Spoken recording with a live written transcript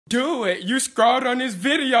Do it. You scrolled on this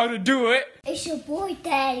video to do it. It's your boy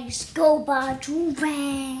Daddy's Go by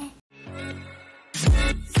Joovier.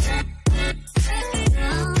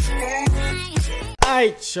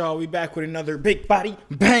 Alright, y'all, we back with another big body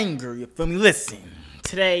banger, you feel me? Listen,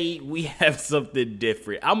 today we have something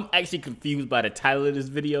different. I'm actually confused by the title of this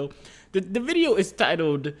video. The video is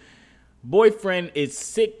titled, Boyfriend is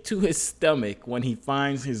Sick to His Stomach When He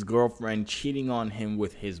Finds His Girlfriend Cheating on Him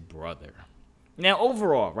with His Brother. Now,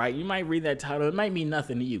 overall, right, you might read that title, it might mean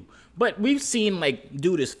nothing to you. But we've seen, like,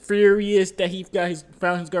 dude is furious that he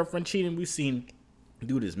found his girlfriend cheating. We've seen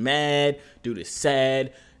dude is mad, dude is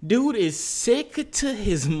sad. Dude is sick to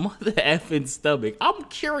his mother effing stomach. I'm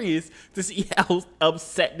curious to see how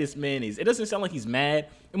upset this man is. It doesn't sound like he's mad.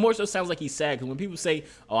 It more so sounds like he's sad. Because when people say,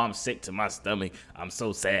 oh, I'm sick to my stomach, I'm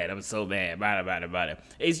so sad, I'm so mad, blah.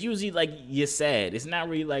 It's usually like you're sad. It's not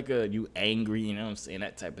really like you angry, you know what I'm saying,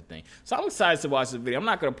 that type of thing. So I'm excited to watch this video. I'm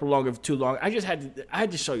not going to prolong it for too long. I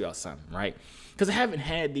had to show y'all something, right? Because I haven't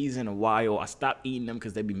had these in a while. I stopped eating them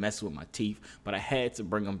because they be messing with my teeth. But I had to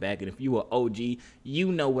bring them back. And if you were OG,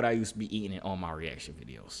 you know what I used to be eating in all my reaction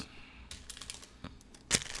videos.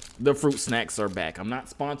 The fruit snacks are back. I'm not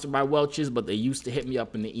sponsored by Welch's, but they used to hit me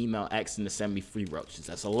up in the email asking to send me free Welch's.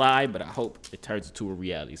 That's a lie, but I hope it turns into a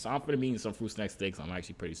reality. So I'm going to be eating some fruit snack sticks. I'm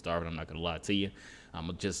actually pretty starving. I'm not going to lie to you. I'm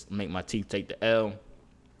going to just make my teeth take the L.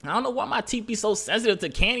 I don't know why my teeth be so sensitive to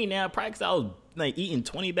candy now. Probably because I was like eating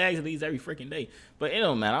 20 bags of these every freaking day. But it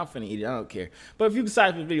don't matter. I'm finna eat it. I don't care. But if you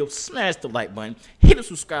decided for the video, smash the like button, hit the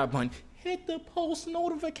subscribe button, hit the post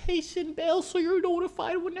notification bell so you're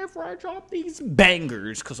notified whenever I drop these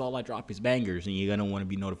bangers. Because all I drop is bangers, and you're gonna want to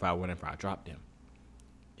be notified whenever I drop them.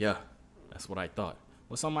 Yeah, that's what I thought.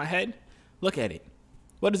 What's on my head? Look at it.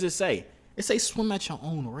 What does it say? It says swim at your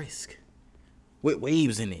own risk. With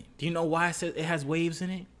waves in it. Do you know why it says it has waves in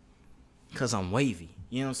it? Because I'm wavy.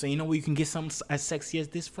 You know what I'm saying? You know where you can get something as sexy as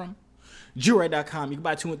this from? Joovier.com. You can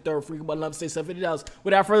buy 2 and 3 free. You can buy lump stay $50.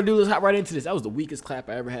 Without further ado, let's hop right into this. That was the weakest clap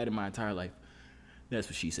I ever had in my entire life. That's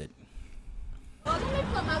what she said. Well, let me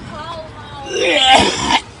put my clothes on.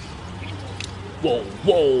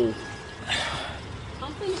 Whoa.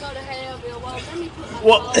 I'm finna go to Hellville. Well, let me put my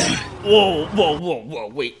clothes on. Whoa.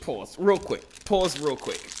 Wait, pause real quick.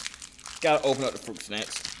 Gotta open up the fruit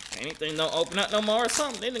snacks. Anything don't open up no more or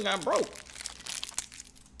something, they done got broke.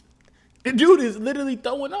 The dude is literally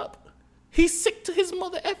throwing up. He's sick to his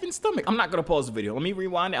mother effing stomach. I'm not gonna pause the video. Let me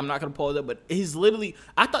rewind it. I'm not gonna pause it, but he's literally,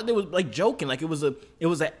 I thought they was like joking, like it was a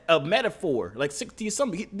metaphor, like sick to your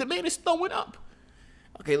stomach. The man is throwing up.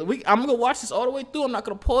 Okay, I'm gonna watch this all the way through. I'm not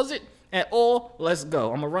gonna pause it at all. Let's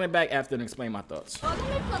go. I'm gonna run it back after and explain my thoughts. Well, let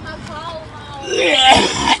me put my clothes on.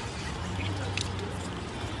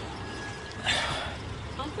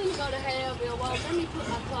 I'm finna go to Hellville. Well, let me put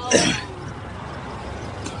my clothes on.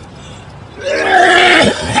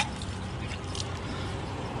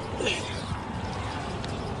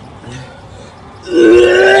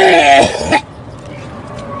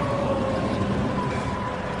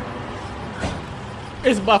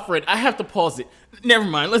 It's buffering. I have to pause it. Never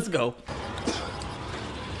mind. Let's go.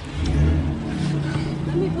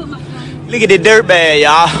 Let me put my clothes on. Look at the dirt bag,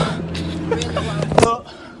 y'all.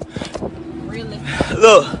 Really?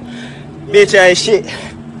 Look, bitch ain't shit.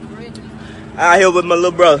 Really? Out here with my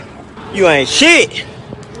little brother. You ain't shit.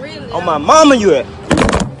 Really? On my mama, you at.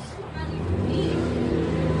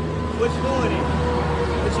 What you doing it?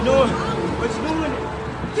 What you doing? What you doing it?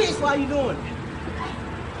 Bitch, why you doing it?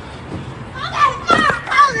 I gotta call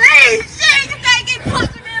police! Shit, you can't get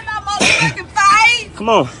pushing me in my motherfucking face! Come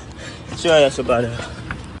on. Show your ass about it.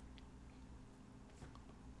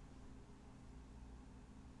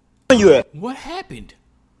 Where you at? What happened?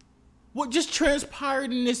 What just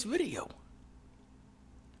transpired in this video?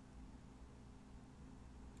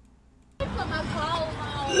 Put my clothes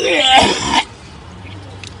on.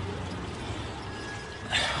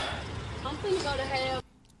 I'm finna go to hell.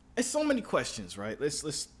 It's so many questions, right?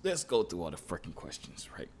 Let's go through all the freaking questions,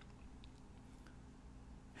 right?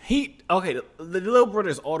 The little brother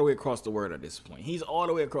is all the way across the world at this point. He's all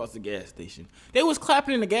the way across the gas station. They was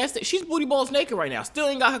clapping in the gas station. She's booty balls naked right now. Still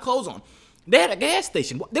ain't got her clothes on. They had a gas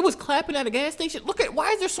station. They was clapping at a gas station. Look at,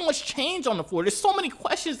 why is there so much change on the floor? There's so many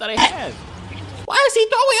questions that I have. Why is he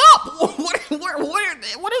throwing up?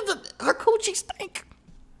 What is it? Her coochie stink.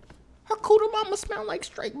 Her cooter mama smell like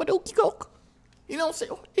straight badookie coke. You know what I'm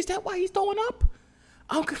saying? Is that why he's throwing up?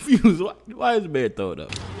 I'm confused. Why is the man throwing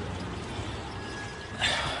up?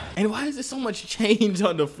 And why is there so much change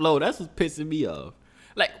on the floor? That's what's pissing me off.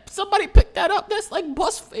 Like, somebody pick that up. That's like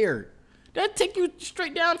bus fare. That'll take you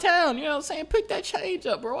straight downtown. You know what I'm saying? Pick that change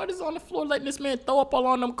up, bro. What is on the floor letting this man throw up all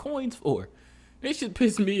on them coins for? This shit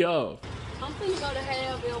piss me off. I'm finna go to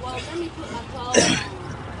Hellville. Well, let me put my clothes on.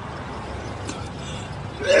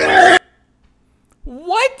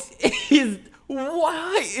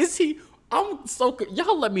 Why is he? I'm so,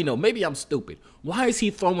 y'all let me know. Maybe I'm stupid. Why is he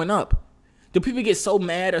throwing up? Do people get so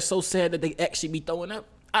mad or so sad that they actually be throwing up?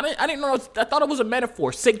 I didn't know. I thought it was a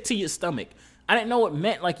metaphor. Sick to your stomach. I didn't know it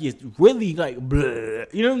meant like it's really like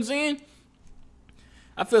bleh. You know what I'm saying?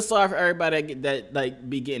 I feel sorry for everybody that like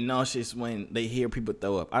be getting nauseous when they hear people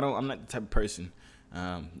throw up. I'm not the type of person.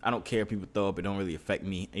 I don't care if people throw up. It don't really affect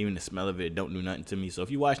me. Even the smell of it don't do nothing to me. So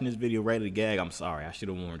if you're watching this video ready to gag, I'm sorry. I should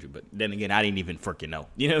have warned you. But then again, I didn't even freaking know.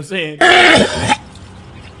 You know what I'm saying?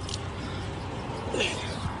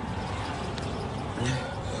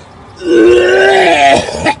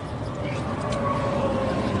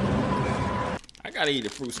 I gotta eat a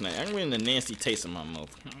fruit snack. I'm getting the nasty taste in my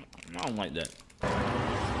mouth. I don't like that.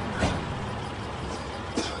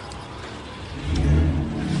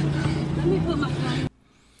 Let me put my clothes.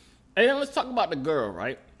 Hey, then let's talk about the girl,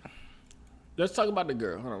 right? Let's talk about the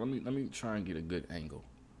girl. Hold on, let me try and get a good angle.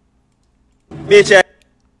 Bitch ass.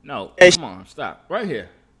 No, come on, stop. Right here.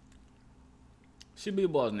 She be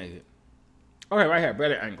balls naked. Okay, right here,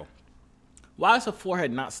 better angle. Why is her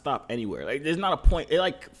forehead not stopped anywhere? Like, there's not a point. It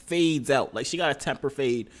like fades out. Like, she got a temper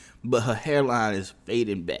fade, but her hairline is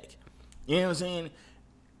fading back. You know what I'm saying?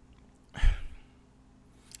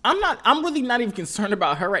 I'm really not even concerned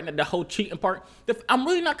about her right now, the whole cheating part. I'm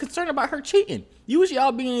really not concerned about her cheating. Usually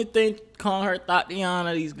y'all be in the thing calling her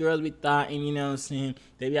Tatiana, these girls be thotting, you know what I'm saying?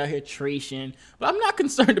 They be out here tracing. But I'm not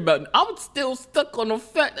concerned about it. I'm still stuck on the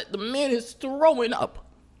fact that the man is throwing up.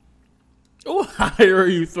 Why are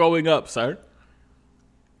you throwing up, sir?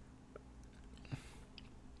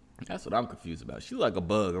 That's what I'm confused about. She's like a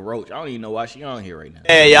bug, a roach. I don't even know why she on here right now.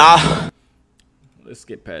 Hey, y'all. Let's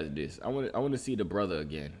get past this. I want to see the brother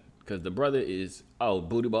again, because the brother is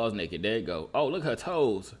booty balls naked. There you go. Oh, look at her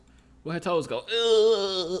toes. Where her toes go?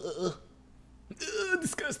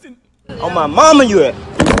 Disgusting. On my mama, you at?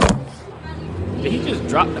 Did he just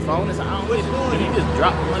drop the phone? Did he just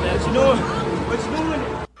drop the money? What you doing? What you doing?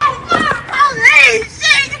 Police!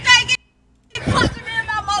 Shit, you can't get punching me in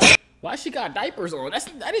my mother. Why she got diapers on?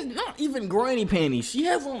 That is not even granny panties. She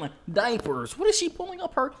has on diapers. What is she pulling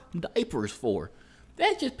up her diapers for?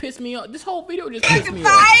 That just pissed me off. This whole video just pissed me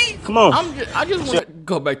off. Come on. I just want to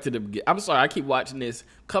go back to the beginning. I'm sorry, I keep watching this.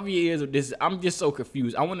 Cover your ears with this. I'm just so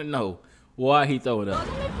confused. I want to know why he throwing up. Let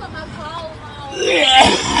me put my clothes on.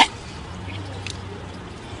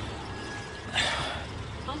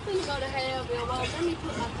 I'm finna go to Hellville. Well, let me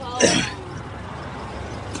put my clothes on.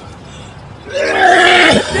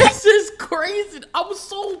 This is crazy.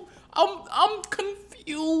 I'm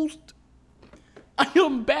confused. I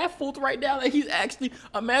am baffled right now that he's actually,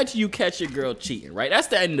 imagine you catch your girl cheating, right? That's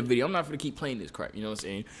the end of the video. I'm not gonna keep playing this crap, you know what I'm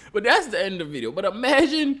saying? But that's the end of the video. But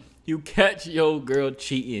imagine you catch your girl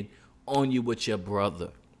cheating on you with your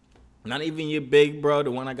brother. Not even your big bro,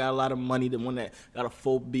 the one that got a lot of money, the one that got a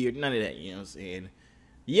full beard, none of that, you know what I'm saying?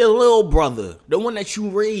 Your little brother, the one that you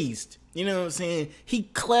raised, you know what I'm saying? He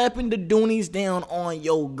clapping the doonies down on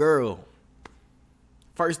your girl.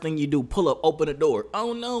 First thing you do, pull up, open the door.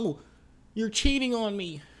 Oh no, you're cheating on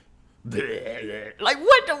me. Like what?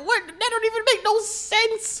 That don't even make no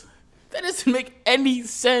sense. That doesn't make any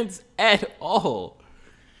sense at all.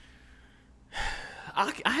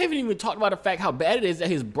 I haven't even talked about the fact how bad it is that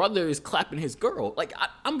his brother is clapping his girl. Like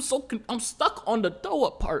I'm stuck on the throw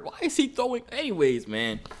up part. Why is he throwing? Anyways,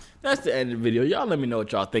 man, that's the end of the video. Y'all let me know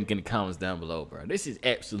what y'all think in the comments down below, bro. This is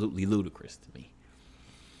absolutely ludicrous to me.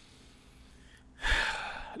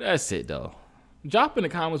 That's it though. Drop in the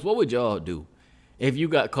comments, what would y'all do if you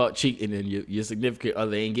got caught cheating and your significant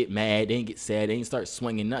other ain't get mad, they ain't get sad, they ain't start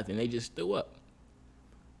swinging nothing, they just threw up?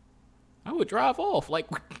 I would drive off. Like,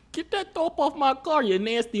 get that throw up off my car, you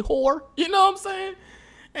nasty whore. You know what I'm saying?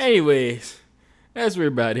 Anyways, that's really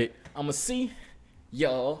about it. I'ma see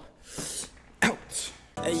y'all out.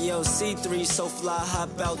 Hey yo, C3 so fly,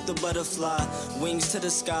 hop out the butterfly. Wings to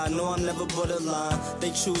the sky, no I'm never borderline.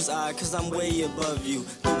 They choose I, cause I'm way above you.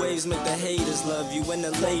 The waves make the haters love you when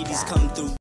the ladies come through.